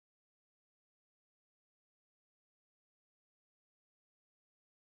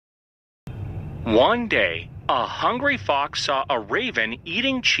One day, a hungry fox saw a raven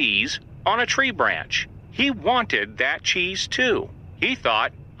eating cheese on a tree branch. He wanted that cheese too. He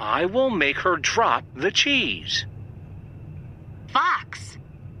thought, I will make her drop the cheese. Fox.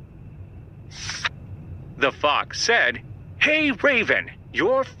 The fox said, Hey, raven,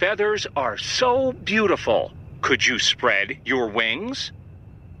 your feathers are so beautiful. Could you spread your wings?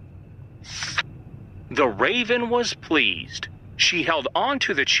 The raven was pleased. She held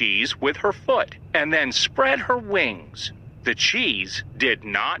onto the cheese with her foot and then spread her wings. The cheese did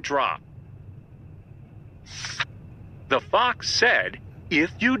not drop. The fox said,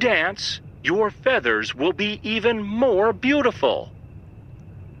 If you dance, your feathers will be even more beautiful.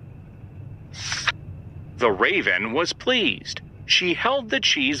 The raven was pleased. She held the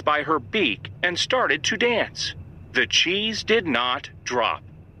cheese by her beak and started to dance. The cheese did not drop.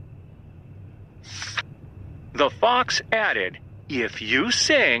 The fox added, If you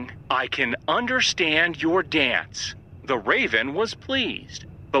sing, I can understand your dance. The raven was pleased,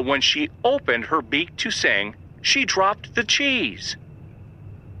 but when she opened her beak to sing, she dropped the cheese.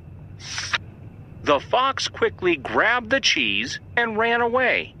 The fox quickly grabbed the cheese and ran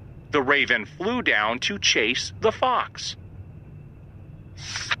away. The raven flew down to chase the fox.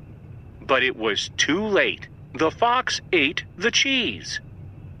 But it was too late. The fox ate the cheese.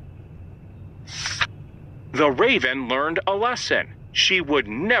 The raven learned a lesson. She would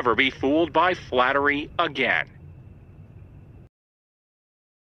never be fooled by flattery again.